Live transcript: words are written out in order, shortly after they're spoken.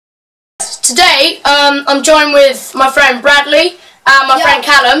today I'm joined with my friend Bradley and my friend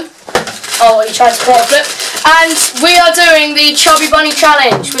Callum. Oh, he tried to claw flip. And we are doing the Chubby Bunny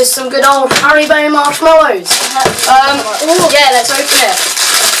Challenge with some good old Haribo marshmallows. Yeah, let's open it.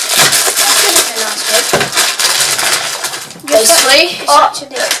 Basically,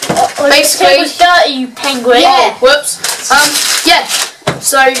 it was dirty, you penguin. Yeah. Oh, whoops. Yeah.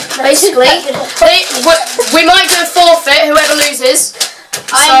 So basically, we might do a forfeit. Whoever loses.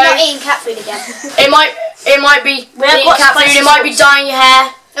 I'm not eating cat food again. It might be eating cat food. It might be dyeing your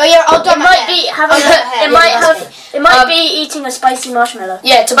hair. Oh yeah, I'll dye my hair. It might be eating a spicy marshmallow.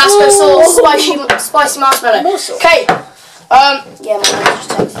 Yeah, Tabasco sauce, spicy marshmallow. Okay. Yeah, my mum just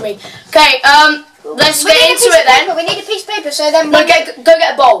texted me. Okay. Let's get into it then. We need a piece of paper, so then. No, go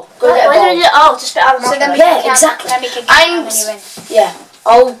get a bowl. Go get a bowl. Oh, to spit out the marshmallow. Yeah, exactly. Then we can count when you win. Yeah,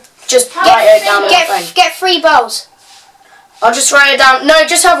 I'll just write it down on my phone. Get 3 bowls. I'll just write it down. No,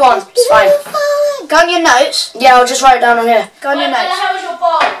 just have one. It's fine. Go on your notes. Yeah, I'll just write it down on here. Go on your notes. Where the hell is your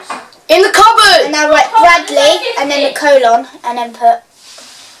bowls? In the cupboard. And now write Bradley, and then the colon, and then put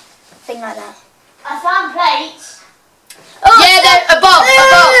thing like that. I found plates. Oh, yeah, they're above.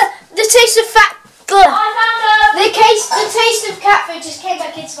 The taste of fat. I found The taste of cat food just came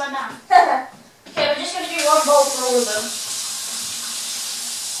back into my mouth. Okay, we're just going to do 1 bowl for all of them.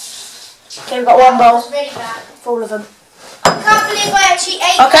 Okay, we've got 1 bowl That's really bad. for all of them. I can't believe I actually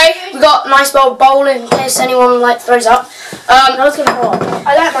ate Okay, cat we food. got a nice bowl in case anyone throws up. I like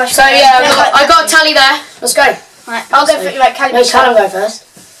my So yeah, I got a tally there. Let's go. Right, I'll go for Callum. No, Callum go first.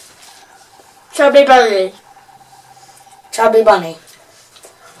 Chubby Bunny. Chubby Bunny.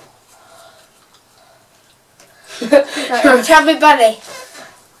 Chubby Bunny.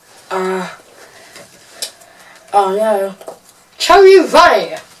 Oh no. Chubby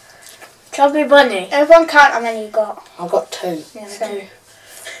Bunny. Chubby Bunny. Everyone count how many you got. I've got 2. Yeah, 2.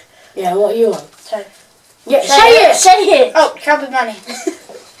 Yeah, what are you on? 2. Yeah, Say it. Oh, Chubby Bunny.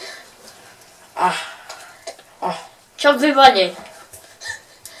 Chubby Bunny.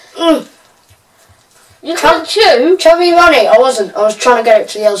 You Chub- can't chew. Chubby Bunny. I wasn't. I was trying to get it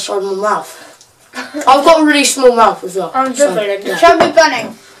to the other side of my mouth. I've got a really small mouth as well. I'm dribbling. Yeah. Chubby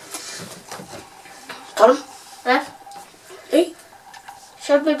Bunny. Callum? Huh? Eat.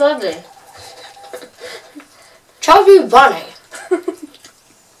 Chubby Bunny. Chubby Bunny.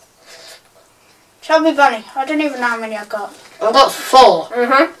 Chubby Bunny. I don't even know how many I got. I've got 4.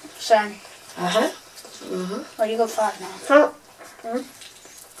 Same. Oh, you got 5 now.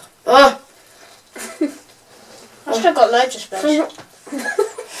 I still got loads of space.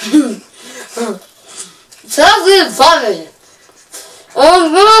 Chubby Bunny.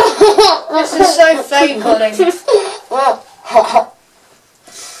 This is so fake, Colin.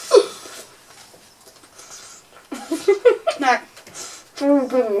 No.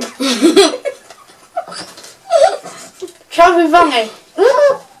 Chubby Bunny.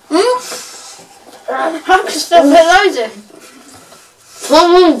 I can still put loads in.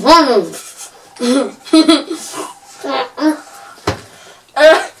 Chubby Bunny.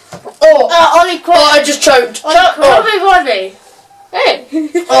 Ollie Oh, I just choked. Chubby Bunny. Hey.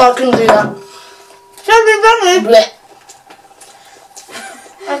 Oh, I couldn't do that. Chubby Bunny. Blech.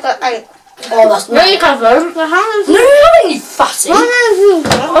 I've got 8. Oh, that's No, you not. can't. No, you haven't, you fatty.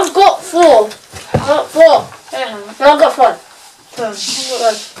 I've got 4. I've got 4. No, I've got 5.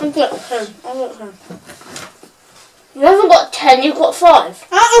 You haven't got 10, you've got 5.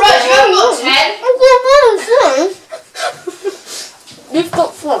 Right, you haven't got 10. You've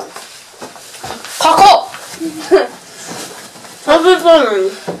got 5. Cock up. Chubby Bunny.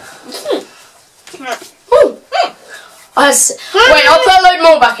 Wait, I'll put a load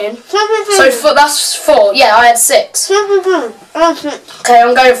more back in. So that's 4. Yeah, I had 6. Okay,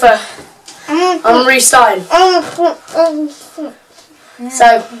 I'm going for. I'm restarting.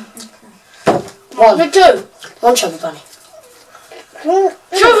 So 1, 2, 1 Chubby Bunny.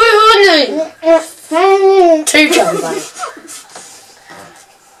 Chubby Bunny. 2 Chubby Bunny.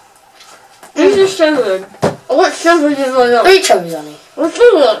 This is 7. What Chubby Bunny? 3 Chubby Bunny. What's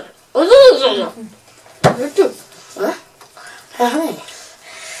that? What's that? Huh? Hey.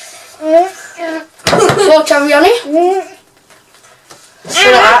 4 Chubby Bunny. See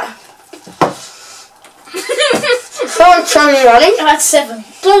that? 4 Chubby Bunny. I had 7.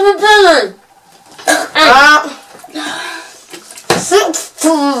 Chubby Bunny. 6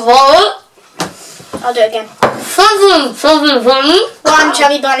 Chubby Bunny. I'll do it again. 7 Chubby Bunny. 1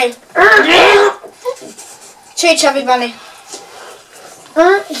 Chubby Bunny. 2 Chubby Bunny.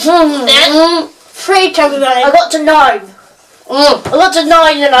 3 Chubby Bunny. I got to 9. I got to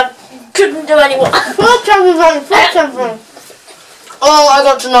 9 and I couldn't do any more. 4 Chubby Bunny. 4 Chubby Bunny. Oh, I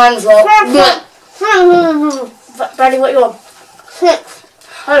got to 9 as well. Bradley, what you want?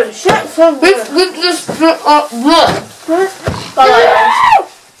 Holy shit. We've just up.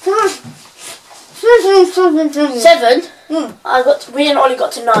 Seven? We and Ollie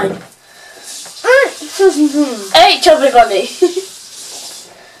got to 9. 8, Chubby Bunny.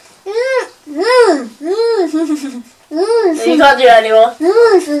 You can't do that anymore.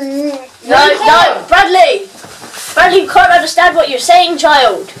 No, Bradley! Bradley, you can't understand what you're saying,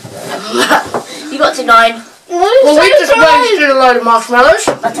 child. You got to 9. Well, we just wasted a load of marshmallows.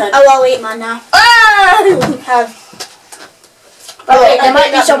 My turn. Oh, I'll eat mine now. Bradley, there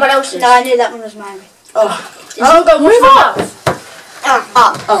might be someone else's. No, I knew that one was mine. I'll go move up.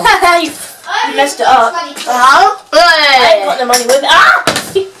 You messed it up. I ain't got the money with me.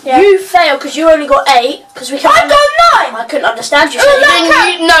 You failed because you only got 8. Because we can't. I got 9. I couldn't understand you. No,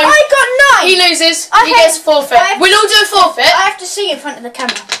 I got 9. he loses. He gets forfeit. We'll all do a forfeit. I have to sing in front of the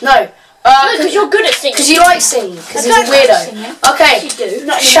camera. No. Because you're good at singing. Because you like singing. Because he's a weirdo. Okay. You do.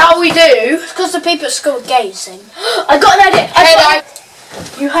 Shall we do? It's because the people at school are gay sing. I got an idea.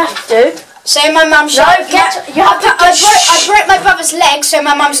 You have to. So my mum showed I broke my brother's leg, so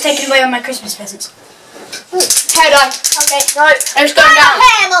my mum's taking away all my Christmas presents. Hair dye. Okay. No, it's going down.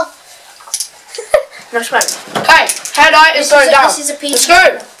 No swear. Okay, hair dye is going down. This is a piece. Let's go.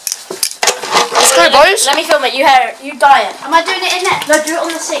 Let's go, boys. Let me film it. You dye it. Am I doing it in there? No, do it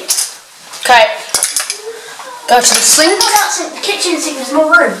on the sink. Okay. Go to the sink. The kitchen sink. There's more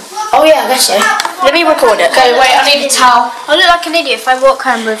room. Oh yeah, I guess so. Let me record it. Okay, wait, I need a towel. I look like an idiot if I walk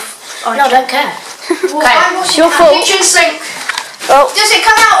home with. No, I don't care. Okay, It's your fault. kitchen sink. Oh, Does it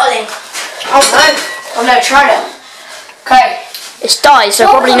come out, Ollie? Oh no. Oh no, try it. Okay. it's dyed, so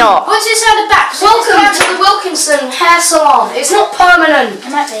probably not. What's this at the back? Welcome to the Wilkinson Hair Salon. It's not permanent.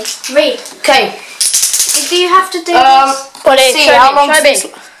 It might be. Read. Okay. Do you have to do this? Well, See how long this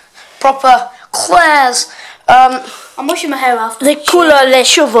proper clairs. I'm washing my hair after. The colour les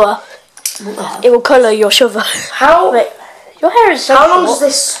cheveux. It will colour your cheveux. How? Wait, your hair is so How long short. does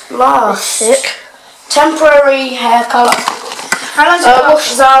this last? Sick. Temporary hair colour. How long does it last?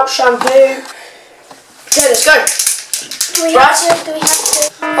 Washes out, shampoo. Okay, let's go. Do we have to?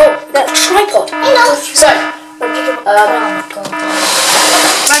 Oh, that tripod. Hello. So, Oh my god.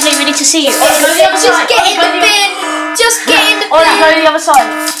 Bradley, we need to see you. Just get in the bin. Just get in the bin. Ollie, go to the other side.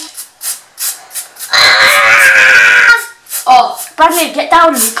 oh, Bradley, get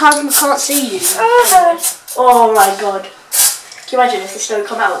down. The camera can't see you. Oh my god. Can you imagine if the snow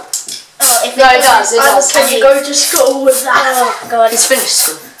come out? Oh, if no, it does. It does. Can you go to school with that? Oh god. He's finished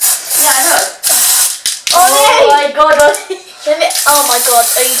school. Yeah, I know. Oh my god. Oh my god.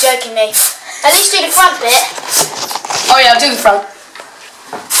 Are you joking me? At least do the front bit. Oh yeah, I'll do the front.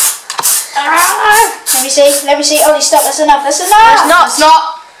 Let me see. Let me see. Ollie, stop. That's enough. That's enough. It's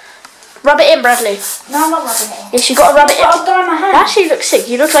not. Rub it in, Bradley. No, I'm not rubbing it in. Yes, you got to rub it in. I'll dye my hand. That actually looks sick.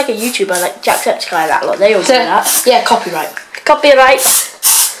 You look like a YouTuber, like Jacksepticeye, that lot. They all do that. Yeah, copyright. Copyright.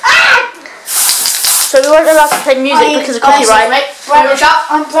 So we weren't allowed to play music because of copyright.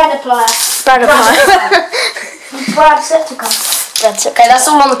 I'm Brad Applier. Brad Bradcepticon. Okay, that's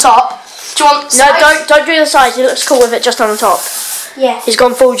all on the top. Do you want No, sides? don't do the sides. It looks cool with it just on the top. Yeah. He's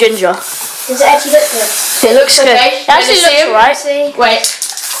gone full ginger. Does it actually look good? It looks okay. It actually looks alright. See? Wait.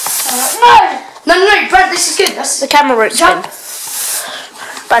 No, Brad, this is good. That's The camera won't spin.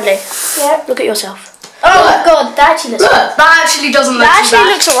 Bradley, Yeah. look at yourself. Oh my god, that actually looks Look, good. that actually doesn't look That too actually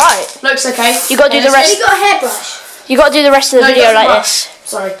bad. looks alright. Looks okay. You got to do the Have rest. you got a hairbrush? You got to do the rest of the No, it video doesn't like work. this.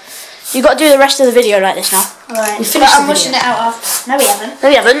 Sorry. You got to do the rest of the video like this now. Alright. We finished I'm the washing video. it out after. No, we haven't. No,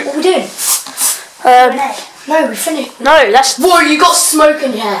 we haven't. What are we doing? No, we finished. No, that's Whoa, you got smoke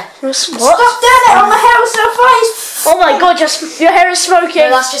in your hair. what? Stop doing it! Oh, my hair was so fast. Oh my god, your hair is smoking. No,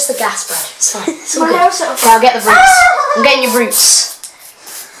 that's just the gas, Brad. It's fine. It's all My good. hair was so Okay, I'll get the roots. I'm getting your roots.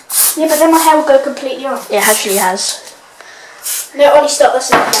 Yeah, but then my hair will go completely off. It actually has. No, Ollie, stop.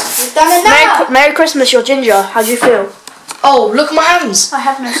 That's enough. You've done enough. Merry Christmas, you're ginger. How do you feel? Oh, look at my hands. I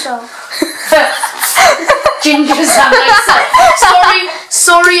have no soul. Gingers have no soul.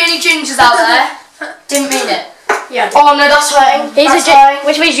 Sorry, any gingers out there. Didn't mean it. Yeah. Oh no, that's hurting. He's That's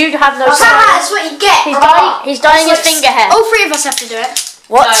which means you have no soul. That's what you get. He's dyeing his finger hair. All three of us have to do it.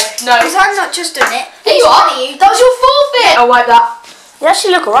 What? No. Because I'm not just doing it. Here you are. That was your forfeit. I'll wipe that. You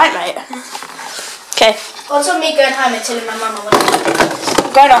actually look alright, mate. Okay. It's on me going home and telling my mum I want to do this.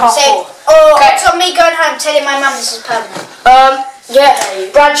 I'm going to half Say, four. Okay. it's on me going home telling my mum this is permanent. Yeah.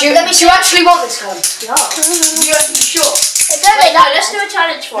 Brad, do you actually want this one? Yeah. You sure? No, let's do a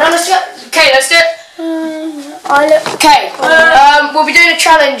challenge for No, it. let's do it. Okay, let's do it. I look. Okay. We'll be doing a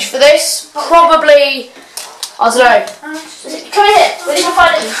challenge for this. Probably, I don't know. Come here. We need to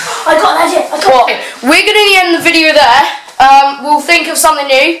find it. I got an idea. We're going to end the video there. We'll think of something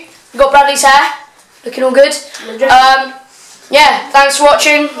new. We've got Bradley's hair. Looking all good. Yeah, thanks for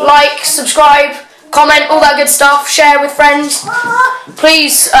watching. Like, subscribe, comment, all that good stuff. Share with friends.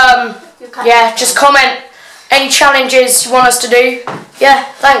 Please, yeah, just comment any challenges you want us to do. Yeah,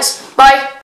 thanks. Bye.